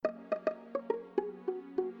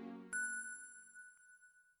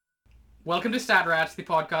Welcome to Stat Rats, the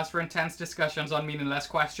podcast for intense discussions on meaningless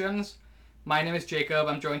questions. My name is Jacob.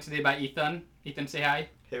 I'm joined today by Ethan. Ethan, say hi.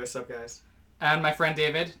 Hey, what's up, guys? And my friend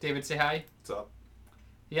David. David, say hi. What's up?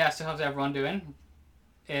 Yeah, so how's everyone doing?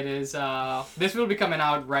 It is, this will be coming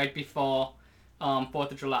out right before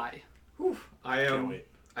 4th of July. Whew. Can't wait.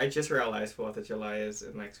 I just realized 4th of July is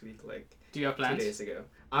next week, like Do you have 2 plans? days ago.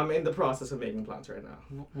 I'm in the process of making plans right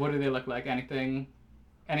now. What do they look like? Anything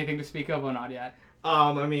to speak of or not yet?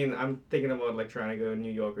 I mean, I'm thinking about like trying to go to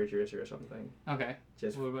New York or Jersey or something. Okay.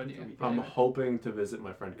 Just What about you? for the weekend. I'm hoping to visit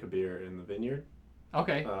my friend Kabir in the vineyard.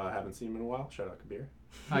 Okay. I haven't seen him in a while. Shout out Kabir.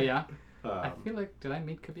 Oh, yeah? I Um, feel like, did I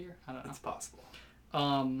meet Kabir? I don't know. it's possible.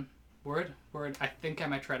 Word. I think I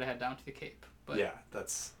might try to head down to the Cape. But Yeah,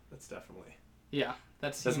 that's definitely yeah,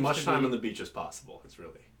 that's as much time on the beach as possible. It's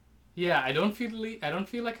really Yeah, I don't feel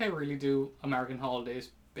like I really do American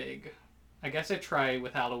holidays big. I guess I try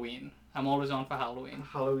with Halloween. I'm always on for Halloween.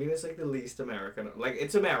 Halloween is like the least American. Like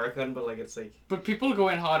it's American, but like it's like But people go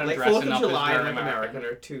in hard and like dressing 4th of up July as and very like American.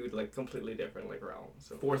 American are two like completely different like realms.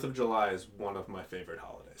 So. 4th of July is one of my favorite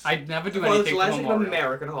holidays. I never do 4th of anything July for is like an Memorial.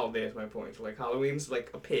 American holiday is my point. Like Halloween's like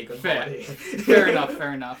a pagan Fair. holiday.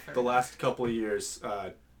 Fair enough. The last couple of years,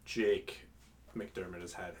 Jake McDermott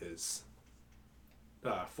has had his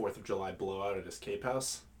 4th of July blowout at his Cape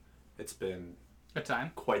House. It's been Good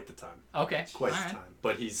time. quite the time. Okay. Quite alright. the time.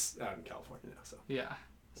 But he's out in California now, so. Yeah.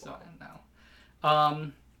 So Wow.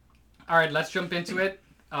 no. All right, let's jump into it.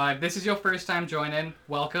 If this is your first time joining,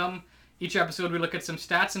 welcome. Each episode we look at some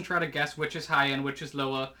stats and try to guess which is high and which is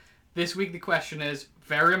lower. This week the question is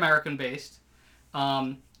very American based.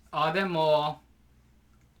 Are there more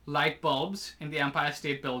light bulbs in the Empire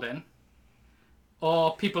State Building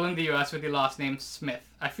or people in the US with the last name Smith?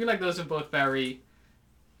 I feel like those are both very,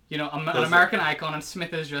 an Those are- American icon, and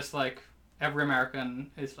Smith is just like every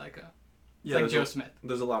American is like a Yeah, like there's Joe a- Smith.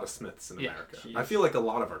 There's a lot of Smiths in Yeah. America. Jeez. I feel like a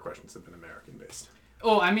lot of our questions have been American based.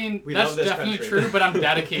 Oh, I mean, We that's love this definitely country. true, but I'm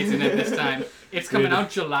dedicating it this time. It's coming Dude. out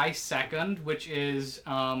July 2nd, which is 2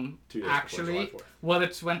 days before actually, July 4th. well,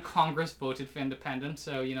 it's when Congress voted for independence,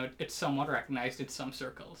 so, it's somewhat recognized in some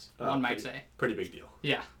circles, one might say. Pretty big deal.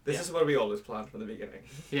 Yeah, This is what we always planned from the beginning.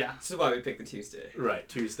 yeah. This is why we picked the Tuesday. Right,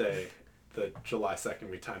 Tuesday, the July 2nd,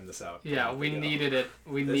 we timed this out. Yeah, we needed it.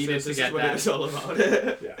 We This needed is, to this get is what it was that. all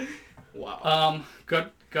about. Yeah. Wow.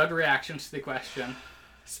 Good reactions to the question.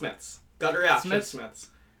 Smiths. Gut reaction. Smiths? Smiths.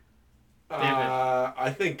 David.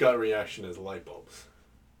 I think gut reaction is light bulbs.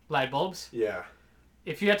 Light bulbs? Yeah.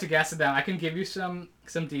 If you had to guess at them, I can give you some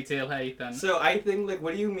detail, hey, Ethan. So I think like,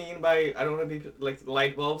 what do you mean by I don't want to be like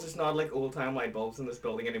light bulbs? It's not like old time light bulbs in this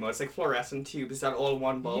building anymore. It's like fluorescent tubes. Is that all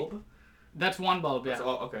one bulb? That's one bulb, yeah. That's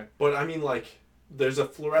all. Okay. But I mean, like, there's a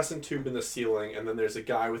fluorescent tube in the ceiling, and then there's a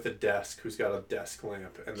guy with a desk who's got a desk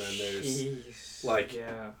lamp, and then there's... Jeez. like-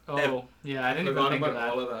 Yeah. Oh, yeah, I didn't even Forgot think of about that.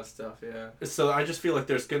 all of that stuff. Yeah. So I just feel like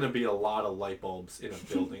there's going to be a lot of light bulbs in a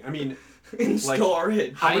building. I mean, In Like,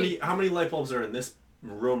 storage. how many light bulbs are in this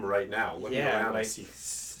room right now? Looking Yeah, around, I like see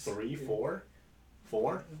 3, 4?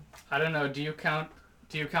 4? I don't know. Do you count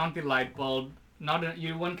the light bulb?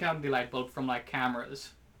 You wouldn't count the light bulb from like cameras.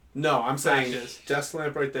 No, I'm saying Flashes. desk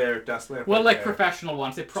lamp right there, desk lamp Well, right like there. professional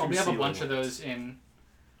ones. They probably have a ceiling bunch of ones. those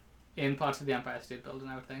in parts of the Empire State Building.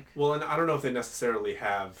 I would think. Well, and I don't know if they necessarily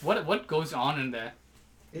have... What goes on in there?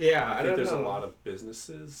 Yeah, I I think don't there's know. a lot of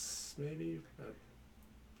businesses, maybe.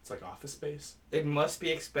 It's like office space. It must be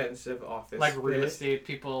expensive office. Like real space. estate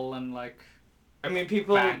people and like. I mean,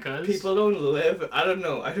 people Bankers. don't live. I don't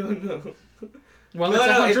know. Well, No, it's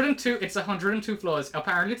no, 102. It's 102 floors.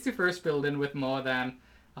 Apparently, it's the first building with more than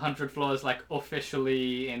 100 floors, like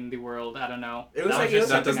officially in the world. I don't know. It was That like- was it just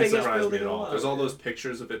was like That the something I doesn't biggest saw. surprise me building at in the all. world. There's all those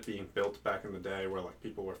pictures of it being built back in the day where like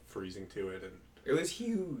people were freezing to it and It was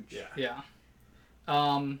huge. yeah. Yeah.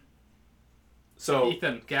 So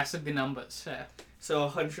Ethan, guess at the numbers. Yeah. So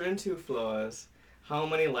 102 floors. How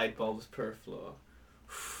many light bulbs per floor?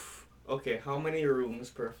 Okay, how many rooms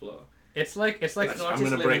per floor? It's like It's not I'm just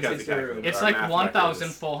gonna break out limited the to your calculator. room. it's Our like math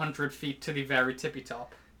 1,400 feet to the very tippy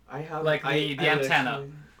top. I have Like the antenna.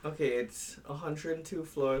 literally- Okay, it's 102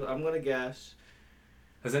 floors. I'm gonna guess.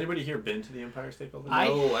 has anybody here been to the Empire State Building? I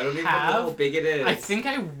No, I don't even know have- how big it is. I think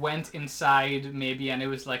I went inside maybe, and it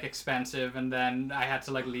was like expensive, and then I had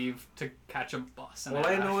to like leave to catch a bus. And All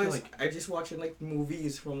I know feel is like- I just watching like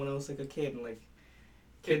movies from when I was like a kid, and like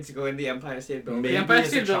kids go in the Empire State Building. Maybe the Empire as a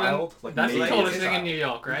State Building. child, like That's the maybe tallest as a thing in child. New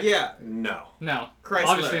York, right? Yeah, No. No, Chrysler.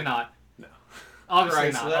 obviously not. No.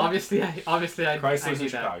 Obviously not. Chrysler? Obviously, I Chrysler's knew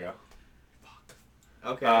in that. Chicago.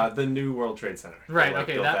 Okay. The new World Trade Center. Right, They, like,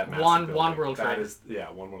 okay, built that massive one building. World That Trade. is-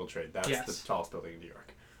 One World Trade. That's Yes. the tallest building in New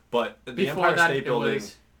York. But the Before Empire that, State it Building,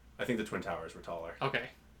 was I think the Twin Towers were taller. okay.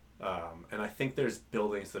 And I think there's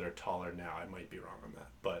buildings that are taller now. I might be wrong on that,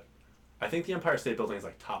 but I think the Empire State Building is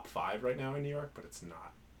like top 5 right now in New York, but it's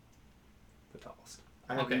not the tallest.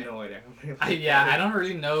 I have Okay. no idea. I don't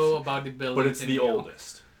really know about the building. But it's the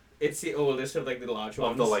oldest It's the oldest of like the large of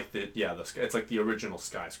ones. it's like the original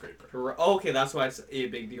skyscraper. Okay, that's why it's a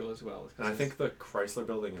big deal as well. And I think the Chrysler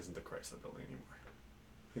Building isn't the Chrysler Building anymore.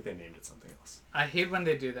 I think they named it something else. I hate when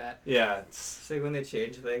they do that. Yeah, it's it's like when they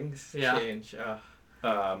change things. Yeah. Change.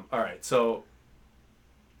 all right. So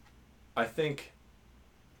I think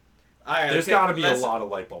Alright, there's okay, got to be a let's- lot of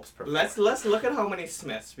light bulbs per Let's floor look at how many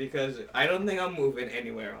Smiths, because I don't think I'm moving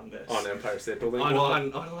anywhere on this. on Empire State Building. on, Well,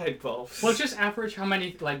 on light bulbs. Well, just average how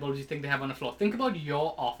many light bulbs you think they have on the floor. Think about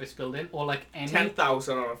your office building or like any.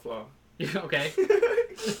 10,000 on the floor. Okay.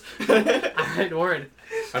 Alright, word.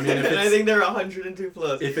 I mean, if And I it's think there are 102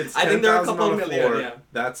 floors. if it's I think there are a 10,000 couple on a million, floor, yeah.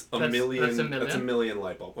 that's a That's million. a million? That's a million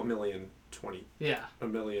light bulb. 1,020,000. Yeah. A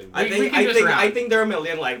million. I We think can just round. I think there are a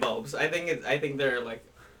million light bulbs. I think they're like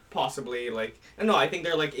possibly like no, I think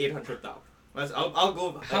they're like 800,000. I'll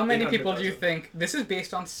go. How many people do you 800,000. think? This is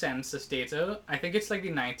based on census data. I think it's like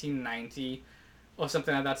the 1990 or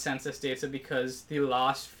something like that census data because the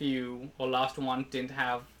last few or last one didn't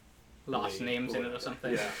have last names in it or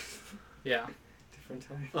something. Yeah. Yeah.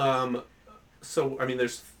 Different time. So I mean,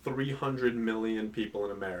 there's 300 million people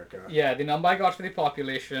in America. Yeah, the number I got for the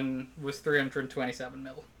population was 327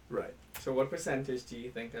 mil. Right. So what percentage do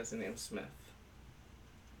you think has the name Smith?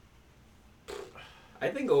 I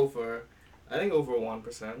think over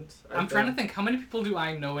 1%. I'm trying to think, how many people do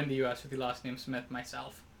I know in the US with the last name Smith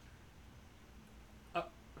myself? A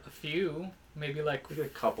few. Maybe like Maybe a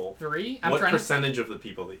couple. 3? I'm What trying to percentage of the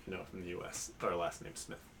people that you know from the U.S. are last name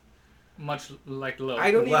Smith? much like low.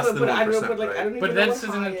 I don't Less even. than But I don't. 1%, But like I right? don't even but know that's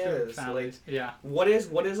what in high the is. Like, families. Yeah. what is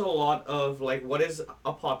a lot of like what is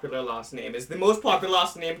a popular last name? Is the most popular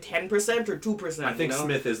last name 10% or 2%? I think you know?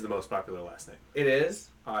 Smith is the most popular last name. It is.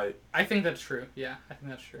 I I think that's true. Yeah, I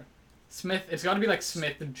think that's true. Smith, it's got to be like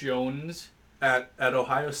Smith Jones. at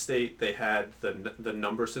Ohio State they had the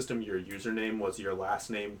number system. Your username was your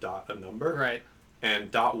last name dot a number. Right.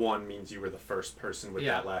 And .1 means you were the first person with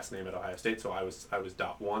Yeah. that last name at Ohio State, so I was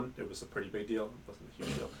 .1. It was a pretty big deal. It wasn't a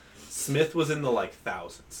huge deal. Smith was in the like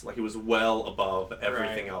thousands. Like it was well above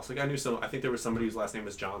everything Right. else. Like I think there was somebody whose last name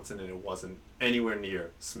was Johnson and it wasn't anywhere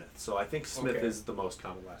near Smith. So I think Smith Okay. is the most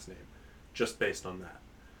common last name, just based on that.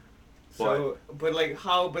 So, but like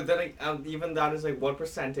how? But then like, even that is like what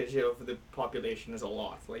percentage of the population is a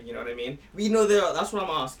lot? Like you know what I mean? We know that's what I'm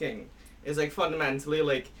asking. Is like fundamentally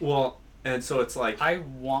like Well, and so it's like I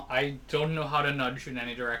don't know how to nudge in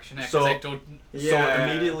any direction because So- I don't. So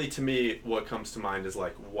immediately to me, what comes to mind is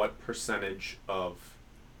like what percentage of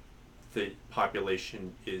the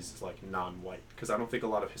population is like non-white? Because I don't think a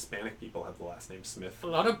lot of Hispanic people have the last name Smith. A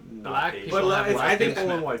lot of Not black Asian. people But have like, black I think names.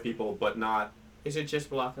 People and white people, but not. is it just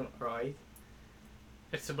black and white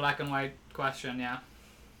It's a black and white question, yeah.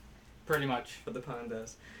 Pretty much. for the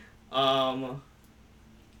pandas?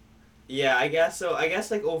 Yeah, I guess so. I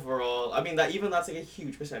guess like overall, I mean that's like a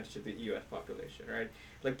huge percentage of the U.S. population, right?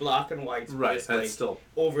 Like black and white Right, is and like it's still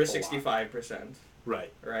over lot. 65%.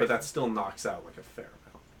 right. Right. But that still knocks out like a fair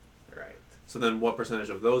amount. Right. So then, what percentage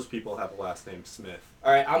of those people have the last name Smith?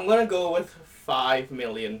 All right, I'm gonna go with 5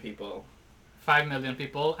 million people. 5 million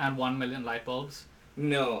people and 1 million light bulbs.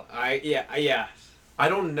 No, yeah. I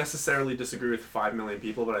don't necessarily disagree with 5 million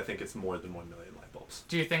people, but I think it's more than 1 million light bulbs.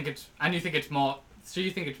 Do you think it's... And you think it's more... So you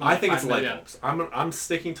think it's more I than think 5 it's light million? bulbs. I'm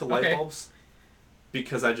sticking to light Okay. bulbs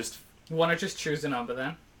because I just Want to just choose a number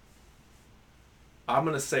then? I'm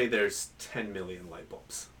gonna say there's 10 million light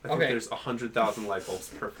bulbs. I think Okay. there's 100,000 light bulbs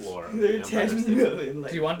per floor. of There are the Empire 10 State. million.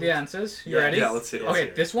 Do you want the answers? You Yeah. ready? Yeah, let's see. Let's Okay, hear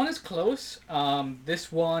it. this one is close.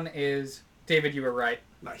 This one is... David, you were right.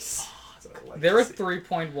 Nice. That's what I like There to are see.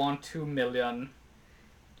 3.12 million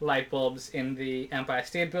light bulbs in the Empire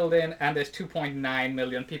State Building, and there's 2.9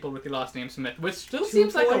 million people with the last name Smith, which still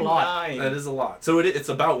seems like a lot. 2.9. That is a lot. So it's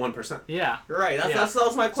about 1%. Yeah. Right, Yeah. that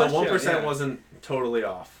was my So question. 1% yeah. wasn't totally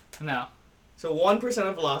off. No. So 1%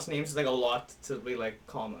 of last names is like a lot to be like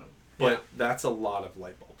common. But Yeah. that's a lot of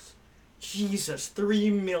light bulbs. Jesus, 3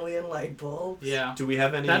 million light bulbs. Yeah. Do we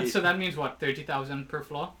have any So that means what? 30,000 per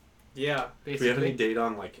floor, Yeah. do we have any basically. data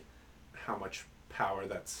on like how much power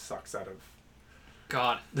that sucks out of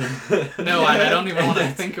God. No, I don't even want to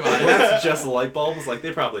think about And it. that's just light bulbs. Like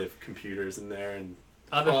they probably have computers in there and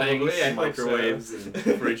Other Probably, things. I hope so. microwaves and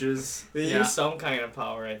fridges. They Yeah. use some kind of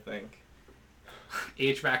power, I think.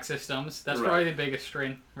 HVAC systems. That's Right. probably the biggest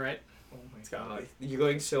strain, right? Oh my It's gotta god. You're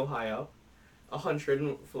going so high up.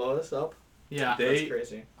 100 floors up? Yeah. They- That's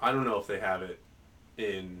crazy. I don't know if they have it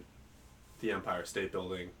in the Empire State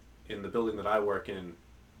Building. in the building that I work in,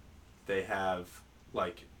 they have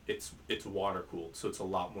like it's water cooled, so it's a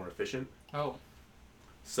lot more efficient. Oh.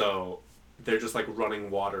 So they're just like running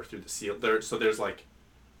water through the seal. So there's like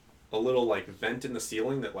a little like vent in the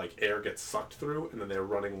ceiling that like air gets sucked through, and then they're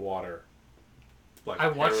running water. Like I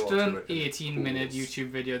watched parallel an to it, and it 18-minute cools. YouTube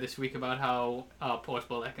video this week about how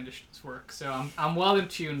portable air conditioners work. So I'm well in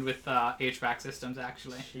tune with HVAC systems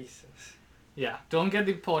actually. Jesus. Yeah, don't get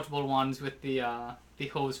the portable ones with the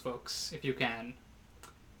hose, folks, if you can.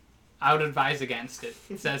 I would advise against it.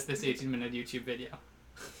 Says this 18-minute YouTube video.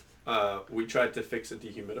 We tried to fix a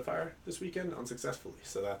dehumidifier this weekend unsuccessfully,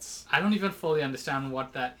 so that's. I don't even fully understand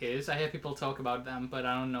what that is. I hear people talk about them, but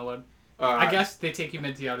I don't know what. I guess they take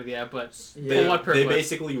humidity out of the air, but Yeah. for what purpose? They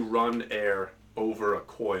basically run air over a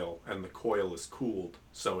coil, and the coil is cooled,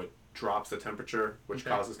 so it drops the temperature, which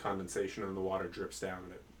Okay. causes condensation, and the water drips down,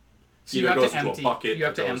 and it So you either have goes to into empty. a bucket. You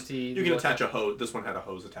have or to goes- empty. You the can water. attach a hose. This one had a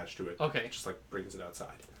hose attached to it. Okay. It just like brings it outside.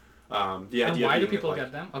 The And idea why do being that, people like,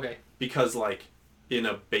 get them? Okay. because like in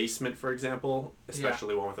a basement, for example,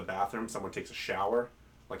 especially one with a bathroom, someone takes a shower,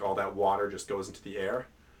 like all that water just goes into the air,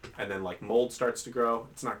 and then like mold starts to grow.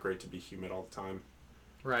 It's not great to be humid all the time.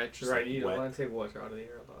 Right. Just, Right, like, you don't wet. want to take water out of the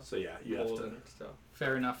air a lot. So yeah, you have Mold to. and stuff.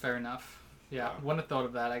 Fair enough. Fair enough. Yeah, Wow. wouldn't have thought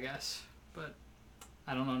of that, I guess, but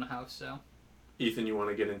I don't own a house, so. Ethan, you want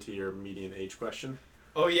to get into your median age question?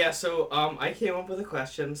 Oh yeah, so I came up with a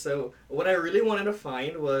question. So what I really wanted to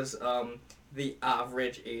find was the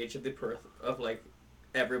average age of the birth of like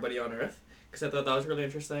everybody on Earth, because I thought that was really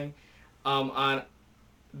interesting. And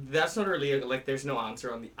that's not really like there's no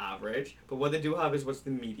answer on the average, but what they do have is what's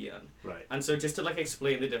the median. Right. And so just to like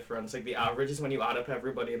explain the difference, like the average is when you add up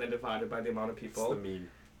everybody and then divide it by the amount of It's people. the mean.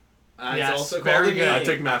 And Yes, it's also very called the good. I mean.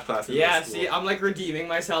 took math class in Yeah, middle see, school. I'm like redeeming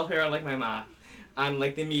myself here on like my math. And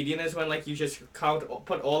like the median is when like you just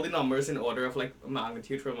put all the numbers in order of like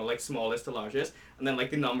magnitude from like smallest to largest, and then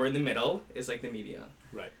like the number in the middle is like the median.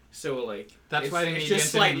 Right. So like That's it's, why the it's median's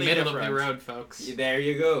just in the slightly middle of the different. road, folks. There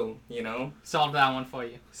you go. You know, Solve that one for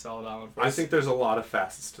you. solve that one first. I think there's a lot of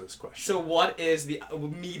facets to this question. So what is the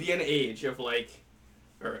median age of like,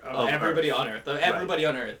 or of Of everybody Earth. on Earth? Of everybody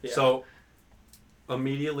on Earth. Yeah. So,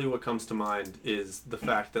 immediately what comes to mind is the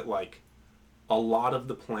fact that like a lot of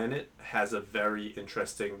the planet has a very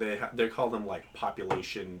interesting. They call them like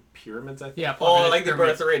population pyramids. I think. Yeah. oh, like population the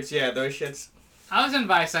pyramids. birth rates. Yeah, those shits. I was in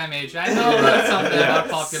Vice-IMH. I know about something Yeah. about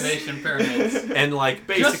population pyramids. And like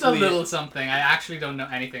basically, Just a little something. I actually don't know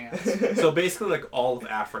anything else. so basically like all of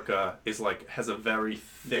Africa is like has a very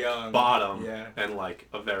thick Young, bottom yeah. and like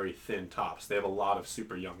a very thin top. So they have a lot of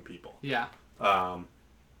super young people. Yeah. And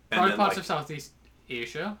Probably then, parts like, of Southeast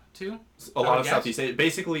Asia too. a lot of guess. Southeast Asia,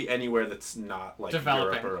 basically anywhere that's not like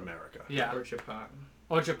Developing. Europe or America. Yeah. Or Japan.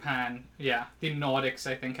 Or Japan. Yeah. The Nordics,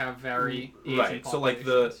 I think, have very Asian Right. So like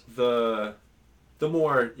the populations. the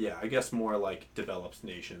more I guess more like developed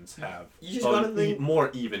nations have You just gotta think-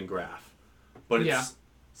 more even graph, but it's Yeah.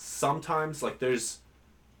 sometimes like there's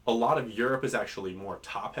a lot of Europe is actually more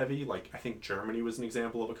top heavy. Like I think Germany was an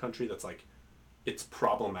example of a country that's like it's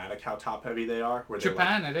problematic how top heavy they are. Where they're,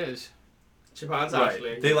 Japan, it is. Japan's like,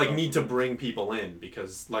 actually. they like need to bring people in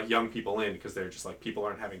because like young people in because they're just like people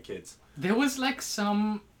aren't having kids. There was like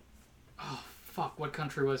some. Oh, fuck. What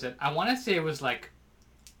country was it? I want to say it was like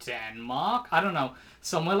Denmark. I don't know.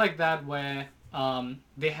 Somewhere like that where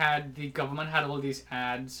the government had all these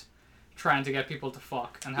ads trying to get people to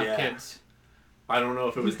fuck and have Yeah. kids. I don't know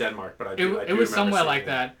if it was Denmark, but I It do was remember somewhere seeing like it.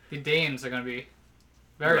 that. The Danes are going to be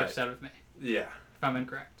very Right. upset with me Yeah. if I'm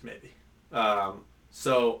incorrect. Maybe.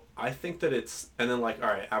 So I think that it's and then like all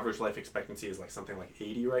right, average life expectancy is like something like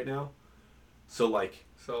 80 right now. So like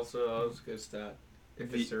It's also a good stat.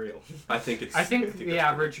 If it's real. I think it's I think it's the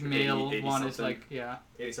average 80 male 80 one is something. like, yeah.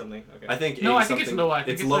 80 something. Okay. I think No, 80 I think it's something- lower. I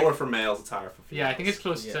think it's it's lower like- for males. It's higher for females. Yeah, I think it's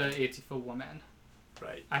close Yeah. to 80 for women.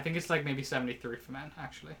 right. I think it's like maybe 73 for men,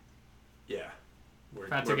 actually. Yeah, we're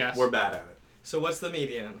That's a we're, guess. we're bad at it. So what's the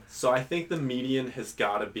median? So I think the median has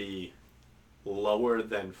got to be lower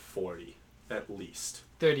than 40 at least.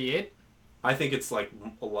 38? I think it's like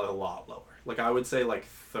a lot lower. Like I would say like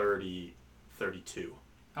 30, 32.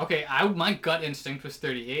 Okay, my gut instinct was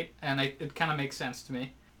 38, and it kind of makes sense to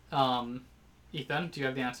me. Ethan, do you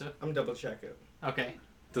have the answer? I'm double checking. Okay,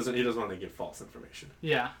 He doesn't want to give false information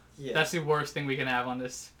yeah. Yeah. That's the worst thing we can have on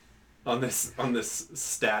this. on this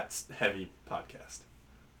stats heavy podcast.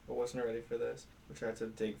 I wasn't ready for this, which I had to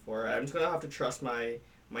dig for. I'm just gonna have to trust my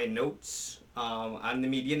notes. And the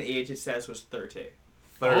median age it says was 30.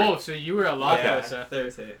 30. Oh, so you were a lot Okay. closer.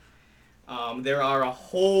 30. There are a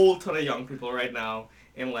whole ton of young people right now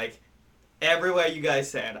in like everywhere you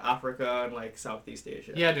guys said, Africa and like Southeast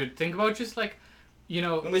Asia. Yeah, dude, think about just like, you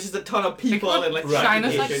know, And there's just a ton of people about in like Right.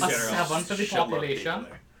 China's Asia like in a general. seventh of the Shitload of population.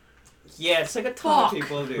 people Yeah, it's like a ton Fuck. of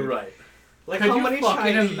people, dude. there. Right. Like Could how you many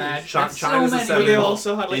fucking Chinese? imagine? Chi- That's so China's a many But seventh. they people.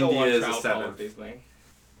 also had like India a one is a trial seventh. policy thing.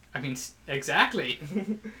 I mean, exactly.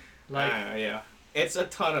 Like, Yeah, it's a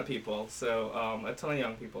ton of people. So a ton of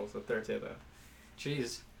young people. So 30 of them.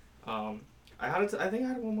 jeez. I think I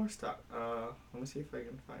had one more stuff. Let me see if I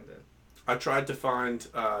can find it. I tried to find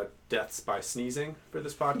deaths by sneezing for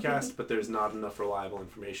this podcast, but there's not enough reliable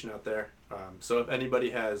information out there. So if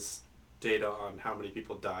anybody has data on how many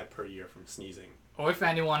people die per year from sneezing, Or if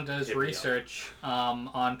anyone does Hit me up. research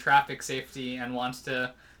on traffic safety and wants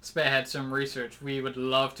to spearhead some research, we would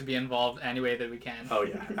love to be involved any way that we can. oh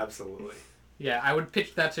yeah, absolutely. Yeah, I would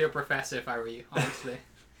pitch that to your professor if I were you, honestly.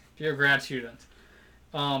 If you're a grad student.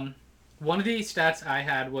 One of the stats I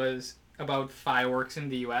had was about fireworks in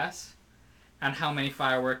the US and how many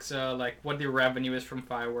fireworks, like what the revenue is from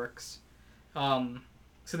fireworks.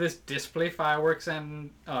 So there's display fireworks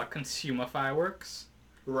and consumer fireworks.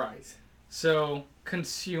 Right. So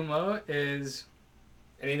consumer is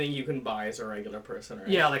Anything you can buy as a regular person, right?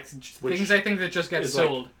 yeah, like Which things I think that just get is, like,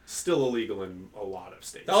 sold. Still illegal in a lot of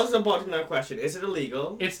states. That was the bottom of that question. Is it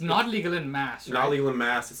illegal? It's not legal in Mass, right? Not legal in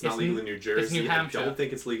Mass. It's not It's legal in New Jersey. New Hampshire. I don't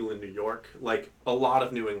think it's legal in New York. Like a lot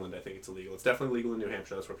of New England, I think it's illegal. It's definitely legal in New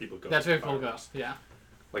Hampshire. That's where people go. That's for where people go. fireworks. Yeah.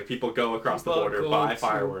 Like people go across the People border, go buy to-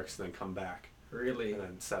 fireworks, and then come back Really? and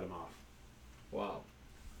then set them off. Wow.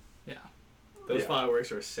 Yeah. Those Yeah.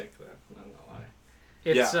 fireworks are sick, then. I'm not gonna lie.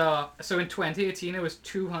 It's so in 2018 it was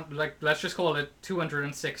 200, like let's just call it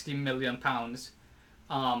 260 million pounds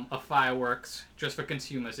of fireworks just for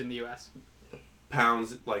consumers in the US.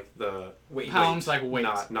 Pounds, like the Wait. Pounds like weight.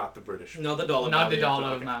 not the British. Not the dollar. Not the value.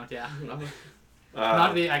 dollar okay. amount, yeah. Uh,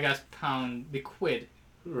 Not the, I guess, pound, the quid.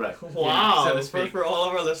 right. Wow. so to for, speak. for all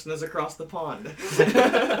of our listeners across the pond. Shit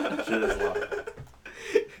is a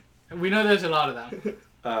lot. We know there's a lot of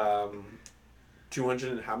them.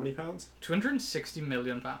 200 and how many pounds? 260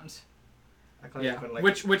 million pounds. I can't Yeah. even, like,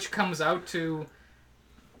 Which comes out to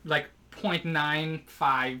like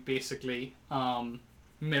 0.95 basically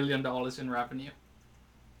million dollars in revenue.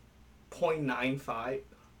 0.95.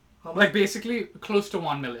 How much? Like basically close to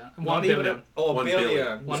 1 million. 1 Not even billion. a 1 billion.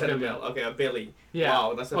 billion. You 1 said a billion. mil. Okay, a billy. Yeah.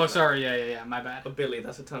 Wow, that's a Oh, sorry. Yeah. My bad. A billy.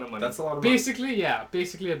 That's a ton of money. That's a lot of money. Basically, yeah.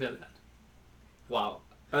 Basically a billion. Wow.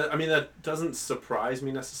 I mean, that doesn't surprise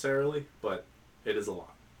me necessarily, but it is a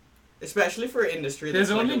lot. Especially for industry. There's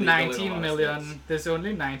that's, like, only illegal in a 19 lot of million. states. There's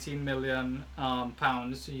only 19 million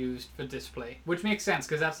pounds used for display, which makes sense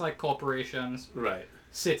because that's like corporations, Right.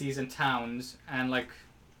 cities, and towns, and like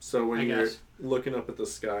So when I you're guess. looking up at the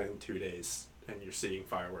sky in 2 days and you're seeing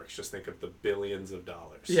fireworks, just think of the billions of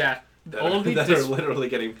dollars. yeah. That, all are, the that dis- are literally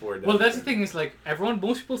getting poured down. Well, that's the thing is like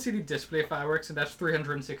most people see the display fireworks, and that's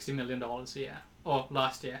 $360 million a year or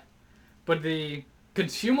last year, but the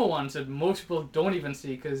consumer ones that most people don't even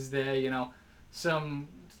see because they're some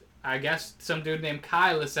dude named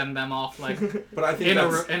Kyle is sending them off like But I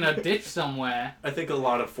think in a ditch somewhere. I think a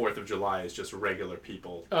lot of 4th of July is just regular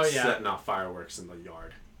people Oh, yeah. setting off fireworks in the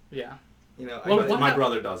yard. Yeah. You know, Well, I, what My hap-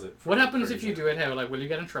 brother does it. What happens for if you reason. do it here? Like, will you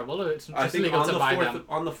get in trouble, or it's just I think illegal on to the buy 4th them?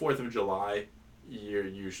 on the 4th of July, you're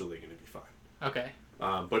usually going to be fine. Okay.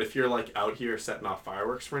 But if you're like out here setting off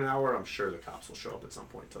fireworks for an hour, I'm sure the cops will show up at some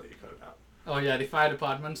point until you cut it out. Oh yeah, the fire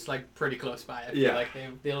department's like pretty close by. I feel Yeah. like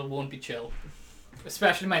they won't be chill,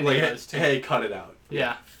 especially my Like, neighbors too. hey, cut it out.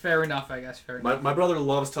 Yeah, fair enough. I guess fair enough. My brother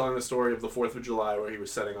loves telling the story of the 4th of July where he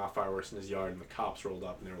was setting off fireworks in his yard and the cops rolled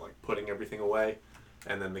up and they were like putting everything away.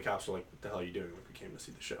 And then the cops were like, what the hell are you doing? Like, we came to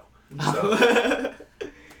see the show. So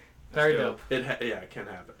Very dope. dope. it can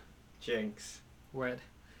happen. Jinx. Word.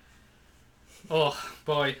 Oh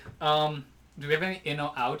boy. Do we have any in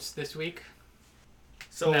or outs this week?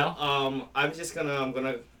 So No. I'm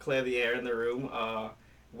gonna clear the air in the room.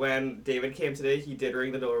 When David came today, he did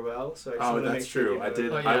ring the doorbell. So I just Oh, wanna that's make sure true. you I know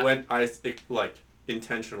did. that. Oh, yeah. I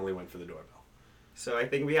intentionally went for the doorbell. So I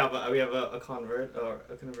think we have a convert or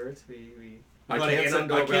a convert. We I wanna can't, in say, on I,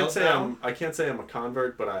 doorbells can't say now? I can't say I'm a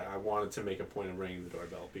convert, but I wanted to make a point of ringing the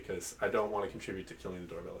doorbell because I don't want to contribute to killing the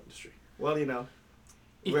doorbell industry. Well, Ethan-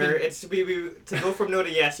 where it's to go from no to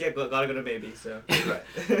yes, gotta go to maybe. So Right.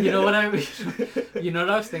 You know what I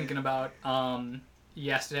was thinking about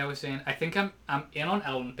yesterday. I was saying I think I'm in on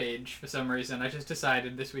Ellen Page for some reason. I just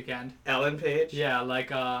decided this weekend. Ellen Page. Yeah,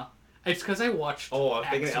 like it's because I watched. Oh, I'm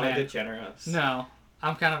thinking Ellen X-Men. DeGeneres. No,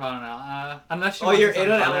 I'm kind of on now. Unless you Oh, want you're to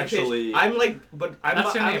in on talk- I'm Ellen actually- Page. I'm like, but I'm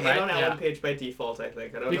That's your I'm name, in right? on Yeah. Ellen Page by default. I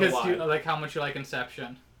think I don't because know why. you like how much you like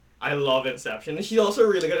Inception. I love Inception, and she's also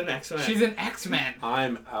really good in X-Men. She's an X-Men.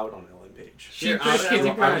 I'm out on Ellen Page. She You're plays out Kitty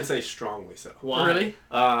of- I Pryde. would say strongly so. Why? Really?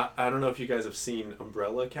 I don't know if you guys have seen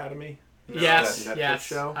Umbrella Academy. Yes, That Netflix yes,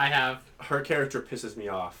 show. I have. Her character pisses me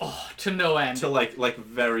off Oh, to no end. to like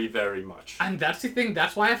very very much. And that's the thing.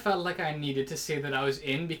 That's why I felt like I needed to say that I was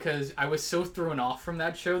in, because I was so thrown off from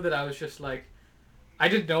that show that I was just like, I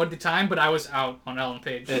didn't know at the time, but I was out on Ellen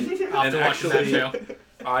Page And after watching that actually, show.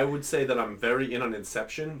 I would say that I'm very in on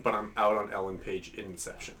Inception, but I'm out on Ellen Page in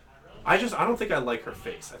Inception. I don't think I like her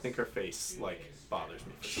face. I think her face like bothers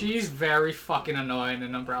me. She's very fucking annoying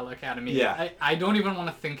in Umbrella Academy. Yeah. I don't even want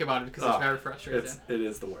to think about it because it's Oh, very frustrating. It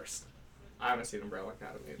is the worst. I haven't seen Umbrella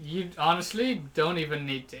Academy. You honestly don't even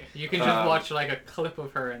need to. You can just watch like a clip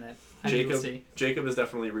of her in it, and you'll see. Jacob is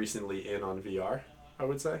definitely recently in on VR, I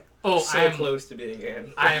would say. Oh, So I'm close to being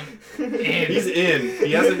in. I'm in. He's in.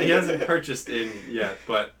 He hasn't purchased in yet,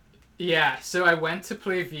 but Yeah, so I went to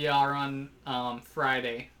play VR on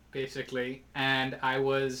Friday, basically, and I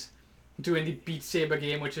was doing the Beat Saber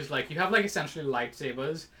game, which is like, you have like essentially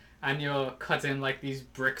lightsabers, and you're cutting like these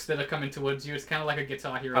bricks that are coming towards you. It's kind of like a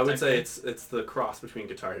Guitar Hero I would type say thing. it's the cross between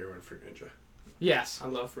Guitar Hero and Fruit Ninja. Yes, I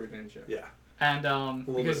love Fruit Ninja. Yeah. and little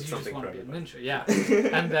bit because of you just something want for to be a everybody. ninja,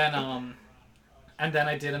 yeah. And then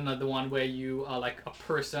I did another one where you are like a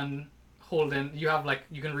person holding, you have like,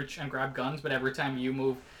 you can reach and grab guns, but every time you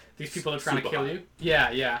move, these people are trying to Super kill hot. you.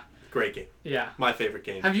 Yeah. Great game. Yeah. My favorite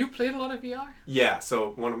game. Have you played a lot of VR? Yeah,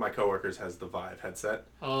 so one of my coworkers has the Vive headset.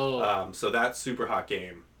 Oh. So that super hot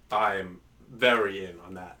game, I'm very in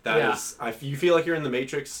on that. That Yeah. is, you feel like you're in the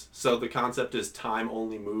Matrix. So the concept is time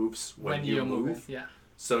only moves when you you're move. moving, yeah.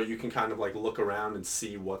 So you can kind of like look around and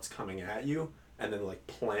see what's coming at you, and then like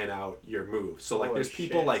plan out your move. So like Holy there's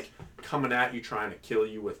people shit. like coming at you trying to kill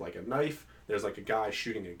you with like a knife. There's like a guy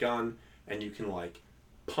shooting a gun, and you can like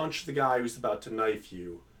punch the guy who's about to knife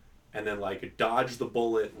you, and then like dodge the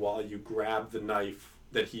bullet while you grab the knife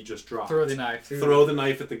that he just dropped. Throw the knife. Throw the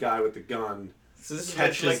knife at the guy with the gun. So this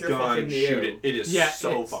Catch is like his your gun, fucking shoot Neo. it. It is Yeah, so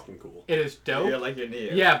it's- fucking cool. It is dope. You're like your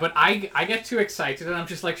Neo. Yeah, but I get too excited and I'm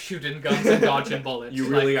just like shooting guns and dodging bullets. You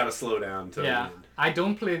Like, really got to slow down to yeah. win. I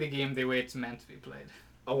don't play the game the way it's meant to be played.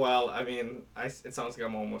 Oh well, I mean, it sounds like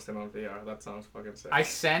I'm almost in on VR. That sounds fucking sick. I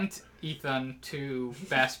sent Ethan to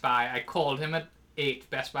Best Buy. I called him at 8.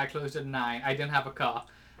 Best Buy closed at 9. I didn't have a car.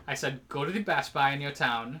 I said, go to the Best Buy in your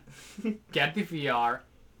town, get the VR,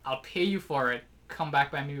 I'll pay you for it, come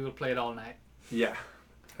back by me, we'll play it all night. Yeah.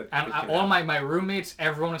 And all my roommates,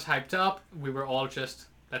 everyone was hyped up. We were all just,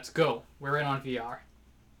 let's go. We're in on VR.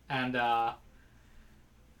 And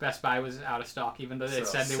Best Buy was out of stock, even though it So-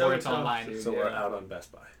 said they so weren't tough, online. dude. So we're Yeah. out on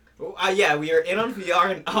Best Buy. Yeah, we are in on VR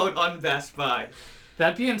and out on Best Buy.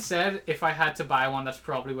 That being said, if I had to buy one, that's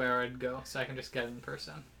probably where I'd go, so I can just get it in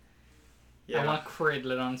person. Yeah. I want to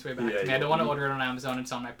cradle it on its way back Yeah, to me. I you- don't want to you- order it on Amazon.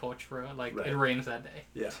 It's on my porch for like Right. it rains that day.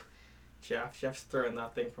 Yeah. Jeff's throwing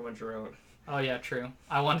that thing from a drone. Oh yeah, true.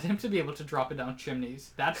 I wanted him to be able to drop it down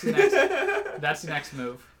chimneys. That's the next. That's the next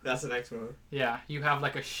move. That's the next move. Yeah, you have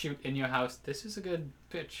like a chute in your house. This is a good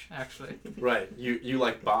pitch, actually. Right. You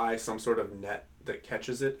like buy some sort of net that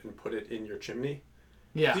catches it and put it in your chimney.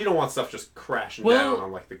 Yeah. 'Cause you don't want stuff just crashing Well, down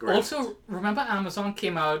on like the ground. Also, remember Amazon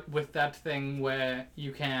came out with that thing where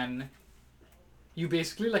you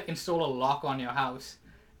basically like install a lock on your house,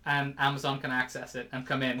 and Amazon can access it and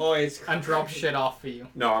come in Oh, it's and drop shit off for you.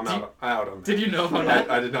 no, I'm Do you- out on that. Did you know about that?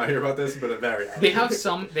 I did not hear about this, but very out. They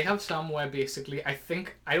have some where basically I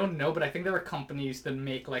don't know, but I think there are companies that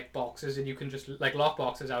make like boxes and you can just like lock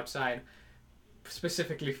boxes outside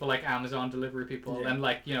specifically for like Amazon delivery people Yeah. and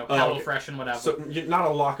like, you know, Oh, HelloFresh okay. and whatever. So you're not a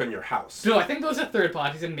lock on your house. No, I think those are third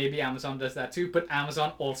parties and maybe Amazon does that too, but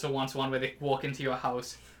Amazon also wants one where they walk into your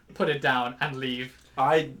house, put it down and leave.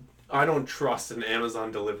 I don't trust an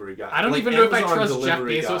Amazon delivery guy. I don't Like, even know if I Amazon trust Jeff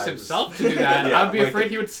delivery Bezos guys- himself to do that. Yeah, I'd be like-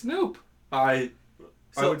 afraid he would snoop. I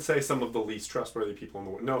So- would say some of the least trustworthy people in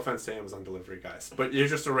the world. No offense to Amazon delivery guys, but you're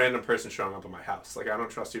just a random person showing up at my house. Like I don't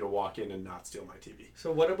trust you to walk in and not steal my TV.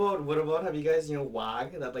 So what about have you guys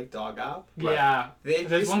WAG, that like dog app? Right. Yeah. They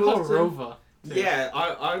There's you're one called supposed to- Rover. too. Yeah,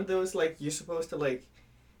 aren't those like you're supposed to like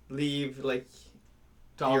leave like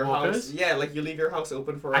Dog your walkers. house? Yeah, like you leave your house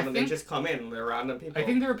open for I them and they think- just come in. They're random people. I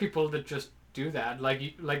think there are people that just do that. Like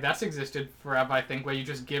that's existed forever. I think where you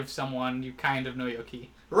just give someone you kind of know your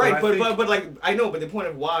key. right, But I but like I know, but the point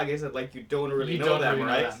of WAG is that like you don't really you know don't them, really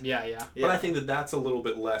right? know them. Yeah, yeah. Yeah. But I think that that's a little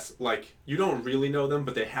bit less like you don't really know them,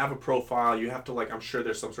 but they have a profile. You have to like I'm sure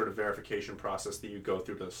there's some sort of verification process that you go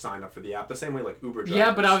through to sign up for the app. The same way like Uber drivers.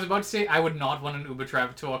 Yeah, but I was about to say I would not want an Uber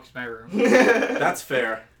driver to walk to my room. That's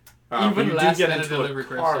fair. Even but you less do get than a into delivery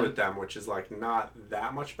car person. with them, which is like not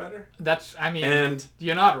that much better. That's I mean And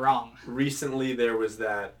you're not wrong. recently there was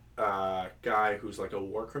that guy who's like a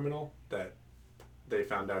war criminal that they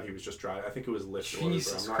found out he was just driving. I think it was Lyft or Uber.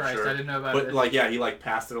 Jesus I'm not Christ, sure. I didn't know about But it. like, yeah, he like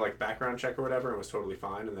passed their like background check or whatever and was totally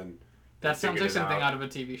fine. And then That sounds figured like it something out of a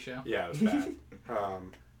TV show. Yeah, it was bad.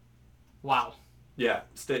 Wow. Yeah,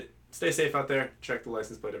 stay safe out there. Check the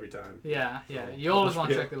license plate every time. Yeah. You always want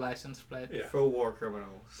to Yeah. check the license plate. Yeah. For war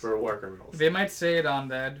criminals. For war criminals. They might say it on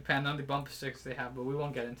there, depending on the bumper stickers they have, but we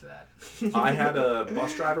won't get into that. I had a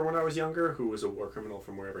bus driver when I was younger who was a war criminal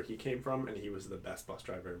from wherever he came from, and he was the best bus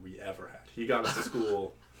driver we ever had. He got us to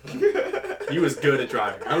school. He was good at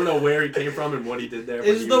driving. I don't know where he came from and what he did there, but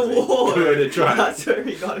It's he the was war. good at driving. That's where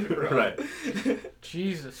he got it from. Right.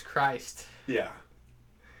 Jesus Christ. Yeah.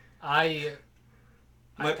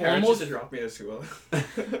 My parents almost- used to drop me to school.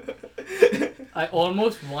 I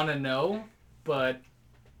almost want to know, but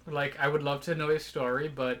like I would love to know his story,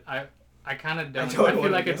 but I kind of don't. don't I feel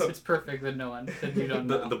wanna like it's know. it's perfect that no one that you don't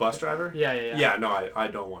know. The bus driver? Yeah. Yeah, no, I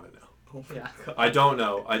don't want to know. Oh my Yeah. God. I don't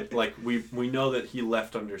know. We know that he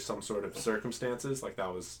left under some sort of circumstances, like that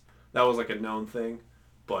was like a known thing,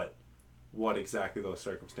 but what exactly those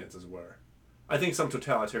circumstances were. I think some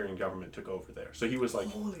totalitarian government took over there. So he was like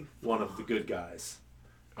Holy one of the good guys.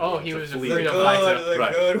 Oh, To he was a flee The freedom the- fighter. good, the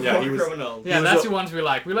Right. good Yeah, war he was- criminals. Yeah, was that's a- the ones we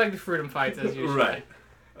like. We like the freedom fighters usually. Right.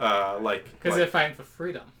 Because they're fighting for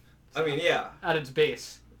freedom I mean, yeah. at its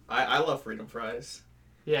base. I love freedom fries.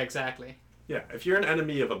 Yeah, exactly. yeah, if you're an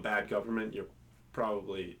enemy of a bad government, you're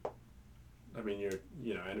probably,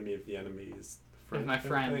 enemy of the enemy is With my kind of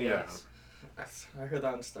friend, thing. yes. I heard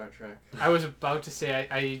that on Star Trek. I was about to say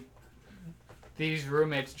I these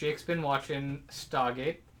roommates. Jake's been watching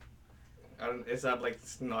Stargate. Is that like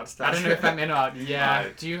not Star I don't know if I'm in or out. Yeah.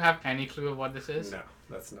 I- Do you have any clue of what this is? No,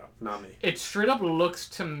 that's not me. It straight up looks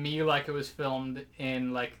to me like it was filmed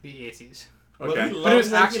in like the 80s. Well, Okay. he But it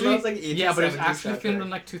was loves, like, he actually loves, like, 80s, yeah, but it was 70s actually Star filmed Trek. in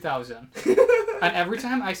like 2000. And every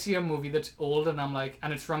time I see a movie that's old and I'm like,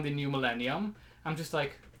 and it's from the new millennium, I'm just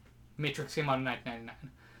like, Matrix came out in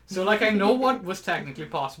 1999. So like I know what was technically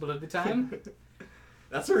possible at the time.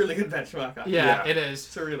 That's a really good benchmark. Actually. Yeah, Yeah. it is.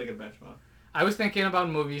 It's a really good benchmark. I was thinking about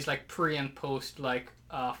movies like pre and post like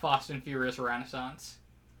Fast and Furious Renaissance.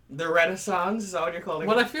 The Renaissance, is that what you're calling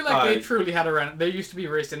Well, I it? feel like they I- truly had a There used to be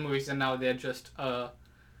racing movies and now they're just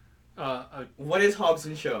What is Hobbs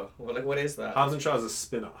and Shaw? What is that? Hobbs and Shaw is a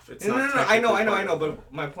spin-off. It's No, not I know, technically part of the film.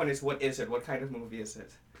 but my point is, what is it? What kind of movie is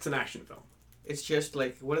it? It's an action film. It's just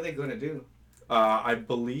like, what are they going to do? I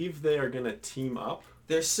believe they are gonna team up.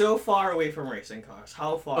 They're so far away from racing cars.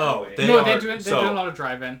 How far Oh, away? they no, are- they're doing so- a lot of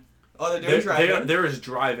drive-in. Oh, they're doing driving? There is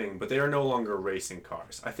driving, but they are no longer racing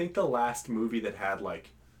cars. I think the last movie that had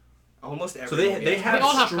like Almost every so they movie they is- have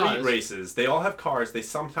all have street cars. races. They all have cars. They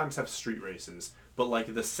sometimes have street races, but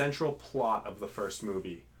like the central plot of the first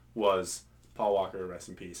movie was Paul Walker, rest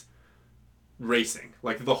in peace, racing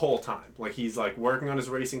like the whole time. Like he's like working on his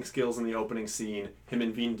racing skills in the opening scene. Him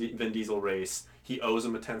and Vin Diesel race. He owes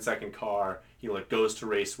him a 10-second car. He like goes to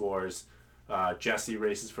race wars. Jesse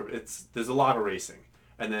races for there's a lot of racing.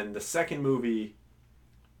 And then the second movie,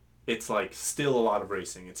 it's like still a lot of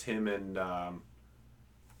racing. It's him and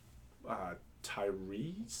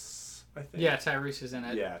Tyrese, I think. Yeah, Tyrese is in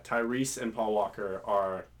it. Yeah, Tyrese and Paul Walker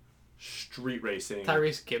are street racing.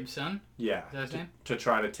 Tyrese Gibson. Yeah. Is that his name? To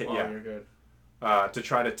try to take Oh, yeah. you're good. To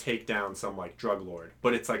try to take down some like drug lord.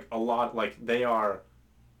 But it's like a lot like they are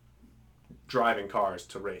driving cars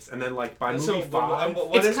to race. And then like by movie five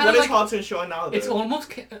what It's is kinda like- Hobbs and Shaw now? It's though?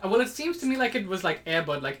 almost well. It seems to me like it was like Air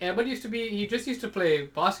Bud. Like Air Bud used to be. He just used to play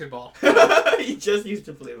basketball, He just used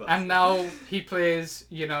to play basketball. and now he plays.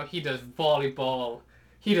 You know, he does volleyball.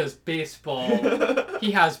 He does baseball.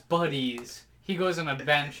 He has buddies. He goes on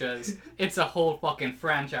adventures. It's a whole fucking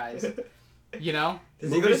franchise. You know.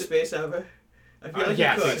 Does he go to movies- space ever? I feel like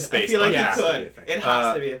yes, he could. space, I feel like but he it has to could. be a thing. It has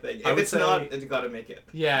Uh, to be a thing. I If would it's not, say- it's got to make it.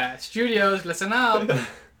 Yeah. Studios, listen up.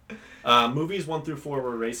 movies 1 through 4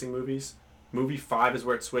 were racing movies. Movie 5 is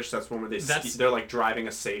where it switched. That's one where they're like driving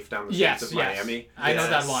a safe down the streets Yes. of Miami. I know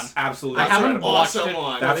that Yes. one. Absolutely. I haven't incredible. watched Awesome it.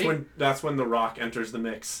 one. fully. That's when The Rock enters the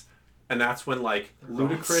mix, and that's when like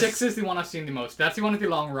Ludacris. 6 is the one I've seen the most. That's the one with the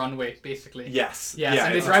long runway, basically. Yes. Yes, Yeah,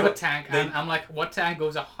 and they it's drive a what- tank, they- and I'm like, what tank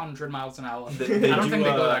goes 100 miles an hour? They I don't do, think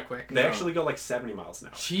they go that quick. They No. actually go like 70 miles an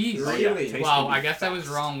hour. Jeez. Oh, yeah, Really? it takes Wow, to be I guess I was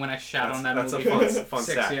fast. wrong when I shat on that That's movie a fun, for fun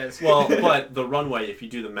 6 stat. years. Well, but the runway, if you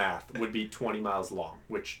do the math, would be 20 miles long,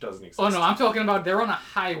 which doesn't exist. Oh no, I'm talking about they're on a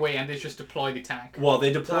highway and they just deploy the tank. Well,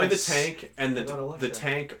 they deploy Nice. the tank, and I gotta watch the that.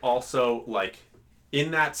 tank also like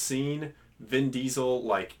in that scene, Vin Diesel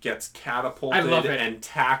like gets catapulted I love it. and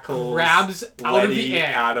tackles, Grabs out of the Letty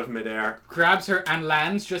air. out of midair. Grabs her and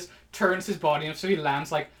lands, just turns his body up so he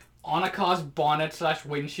lands like on a car's bonnet /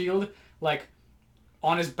 windshield, like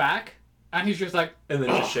on his back, and he's just like, and then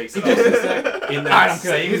 "Oh." just shakes He it just off. is like, In "Alright, that I'm good."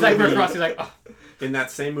 same He's like, movie, across. He's like, "Oh." in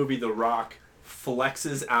that same movie, The Rock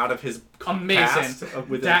flexes out of his Amazing. cast with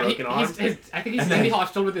his Dad, broken arm. I think he's And in then- the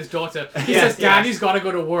hospital with his daughter. He Yeah, says, "Daddy's got to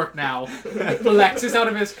go to work now." Flexes out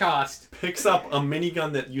of his cast. Picks up a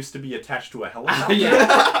minigun that used to be attached to a helicopter.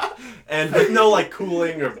 Yeah. And with no like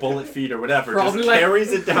cooling or bullet feed or whatever, Probably just like-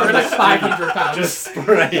 carries it down Probably the like street, 500 pounds. just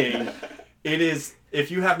spraying. It is. If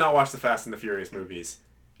you have not watched the Fast and the Furious movies,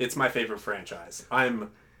 it's my favorite franchise.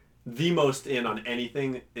 I'm the most in on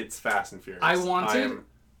anything. It's Fast and Furious. I I am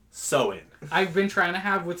so in. I've been trying to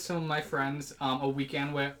have with some of my friends a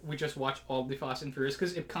weekend where we just watch all the Fast and Furious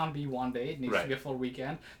because it can't be one day. It needs to Right. be a full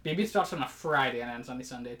weekend. Maybe it starts on a Friday and ends on a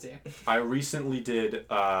Sunday too. I recently did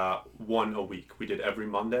one a week. We did every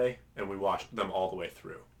Monday, and we watched them all the way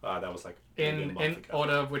through. That was like maybe a month In ago.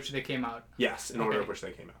 order of which they came out. Yes, in order Okay. of which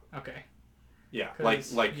they came out. Okay. Yeah,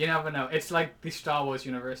 'Cause like you never know. It's like the Star Wars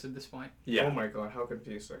universe at this point. yeah. Oh my god, how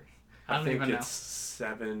confusing. I don't think even know. it's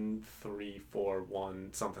 7, 3, 4, 1,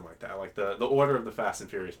 something like that. Like the order of the Fast and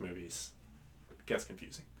Furious movies gets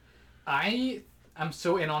confusing. I am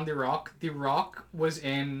so in on The Rock. The Rock was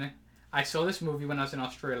in. I saw this movie when I was in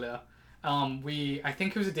Australia. I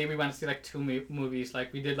think it was a day we went to see like two movies.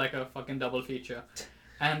 Like we did like a fucking double feature,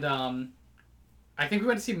 and I think we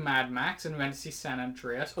went to see Mad Max and we went to see San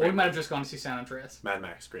Andreas. Or we might have just gone to see San Andreas. Mad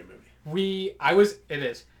Max, great movie. I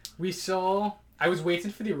was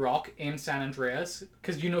waiting for The Rock in San Andreas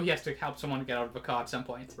because he has to help someone get out of a car at some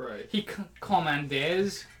point. Right. He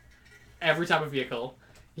commandeers every type of vehicle.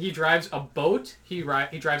 He drives a boat. He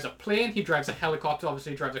drives a plane. He drives a helicopter.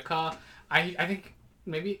 Obviously, he drives a car. I think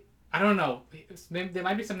maybe I don't know. There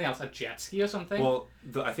might be something else, a jet ski or something. Well,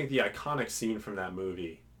 I think the iconic scene from that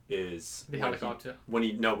movie is The when helicopter. when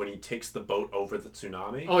he takes the boat over the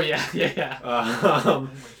tsunami. Oh yeah.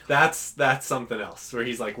 That's something else where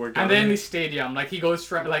he's like, we're going. And then the stadium, like he goes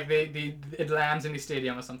from like it lands in the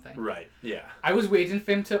stadium or something. Right. Yeah. I was waiting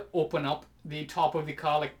for him to open up the top of the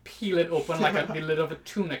car, like peel it open like the lid of a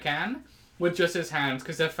tuna can with just his hands,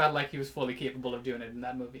 because I felt like he was fully capable of doing it in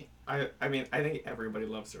that movie. I mean, I think everybody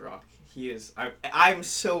loves The Rock. He is. I'm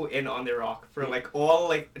so in on The Rock for like all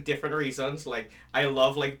like different reasons. Like I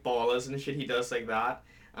love like ballers and shit he does like that,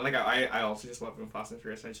 and like I also just love him in Fast and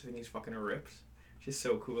Furious. I just think he's fucking ripped. She's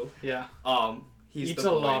so cool. Yeah. He's Eats the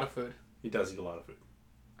a boy. lot of food. He does eat a lot of food.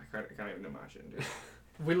 I can't even imagine, dude.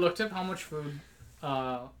 We looked up how much food.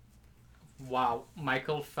 Wow,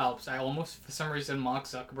 Michael Phelps. I almost, for some reason, Mark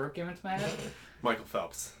Zuckerberg came into my head. Michael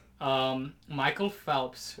Phelps. Michael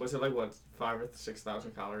Phelps. Was it like what 5,000 or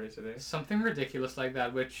 6,000 calories a day? Something ridiculous like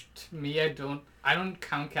that, which to me I don't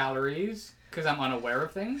count calories because I'm unaware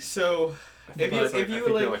of things. So if I you think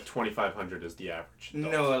like, like 2,500 is the average.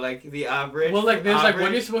 no, like the average. Well, like there's like what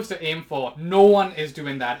average- you're supposed to aim for. No one is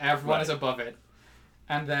doing that. Everyone Right. is above it.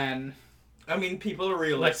 And then I mean, people are Like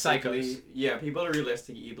realistically. psychos. Yeah, people are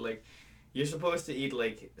realistic. Eat like, you're supposed to eat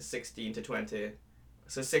like 16 to 20,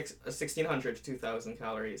 so 1,600 to 2,000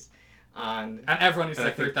 calories, and everyone is And I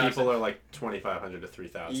like think 3,000. people are like 2,500 to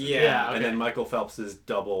 3,000. yeah. okay. And then Michael Phelps is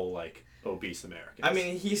double like obese Americans. I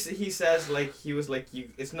mean, he says like he was like you.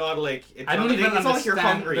 It's not like it's I don't not, even it's not like you're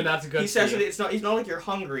understand hungry. that that's good He says for that you. it's not like you're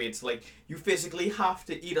hungry. It's like you physically have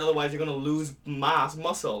to eat, otherwise you're gonna lose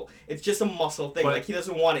muscle. It's just a muscle thing. But- like he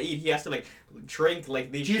doesn't want to eat. He has to like drink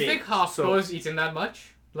like these. Do you think shakes. Hofstra is eating that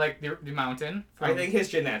much? Like the mountain? I think his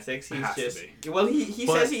genetics. He's Has to just be. well. He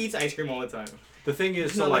But- says he eats ice cream all the time. the thing is,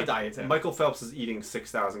 It's so not like like diet. Michael Phelps is eating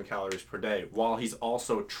 6,000 calories per day while he's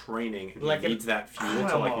also training and Like he an needs that fuel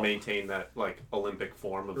to like animal. maintain that like Olympic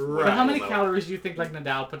form of. Right. But how many level. calories do you think like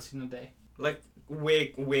Nadal puts in a day? Like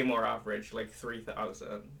way more average, like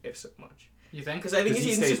 3,000 if so much. You think? Because I think 'Cause he's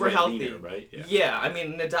he eating stays super way healthy. leaner, right? Yeah. Yeah, I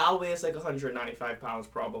mean Nadal weighs like 195 pounds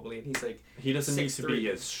probably, and he's like He doesn't need to 6'3". be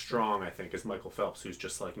as strong, I think, as Michael Phelps, who's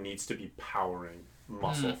just like needs to be powering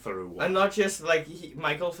muscle through. What, and not just like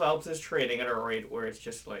Michael Phelps is training at a rate where it's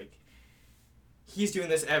just like he's doing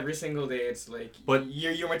this every single day. It's like But-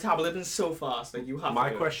 your metabolism's so fast, like you have My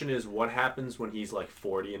to. question is, what happens when he's like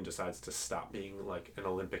 40 and decides to stop being like an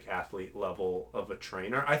Olympic athlete level of a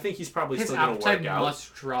trainer? I think he's probably His still going to appetite work out.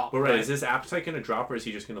 must drop. But right, is his appetite going to drop or is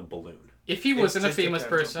he just going to balloon? If he It wasn't a just famous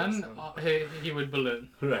depends on person, he would balloon.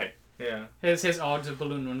 Right. Yeah, His odds of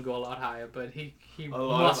balloon would go a lot higher, but he a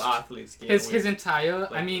lot must. of athletes. gain His weight, entire.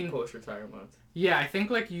 like, I mean, post retirement. yeah, I think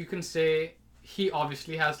like you can say he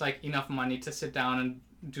obviously has like enough money to sit down and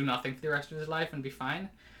do nothing for the rest of his life and be fine,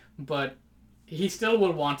 but he still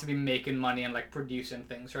will want to be making money and like producing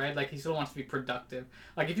things, right? Like he still wants to be productive.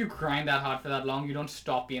 Like if you grind that hard for that long, you don't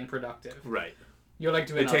stop being productive. Right. You're like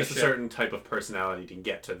doing It other takes a shit. certain type of personality to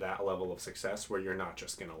get to that level of success where you're not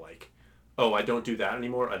just gonna like, oh, I don't do that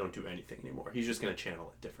anymore. I don't do anything anymore. He's just gonna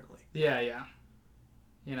channel it differently. Yeah.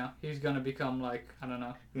 You know, he's gonna become like, I don't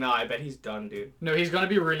know. No, I bet he's done, dude. No, he's gonna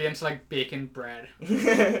be really into like baking bread. Maybe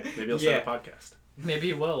he'll start a podcast. Maybe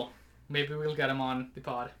he will. Maybe we'll get him on the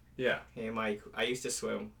pod. Yeah. Hey, Mike, I used to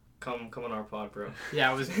swim. Come on our pod, bro.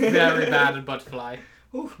 Yeah, I was very bad at butterfly.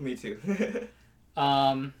 Ooh, me too.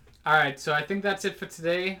 Alright, so I think that's it for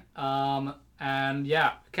today. And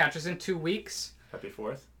yeah, catch us in 2 weeks. Happy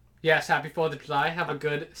 4th. Yes, happy 4th of July. Have a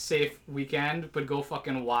good, safe weekend, but go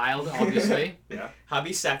fucking wild, obviously. Yeah.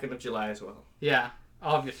 Happy 2nd of July as well. Yeah,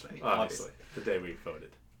 obviously. Obviously. The day we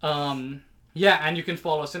voted. Yeah, and you can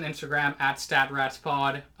follow us on Instagram at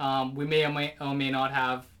StatRatsPod. We may or may not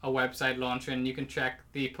have a website launching. You can check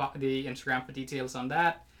the Instagram for details on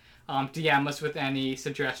that. DM us with any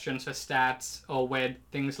suggestions for stats or weird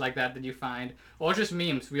things like that you find, or just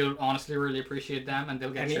memes. We'll honestly really appreciate them, and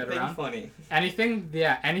they'll get shared Anything around. funny.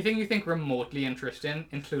 Anything you think remotely interesting,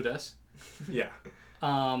 include us. Yeah.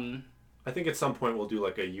 I think at some point we'll do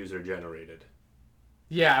like a user generated.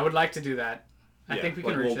 Yeah, I would like to do that. I Yeah, think we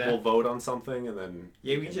can like reach we'll that. vote on something and then.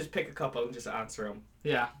 Yeah, we can just pick a couple and just answer them.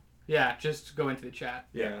 Yeah, just go into the chat.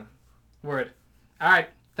 Yeah. Word. All right,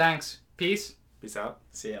 thanks. Peace. Peace out.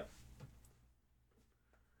 See ya.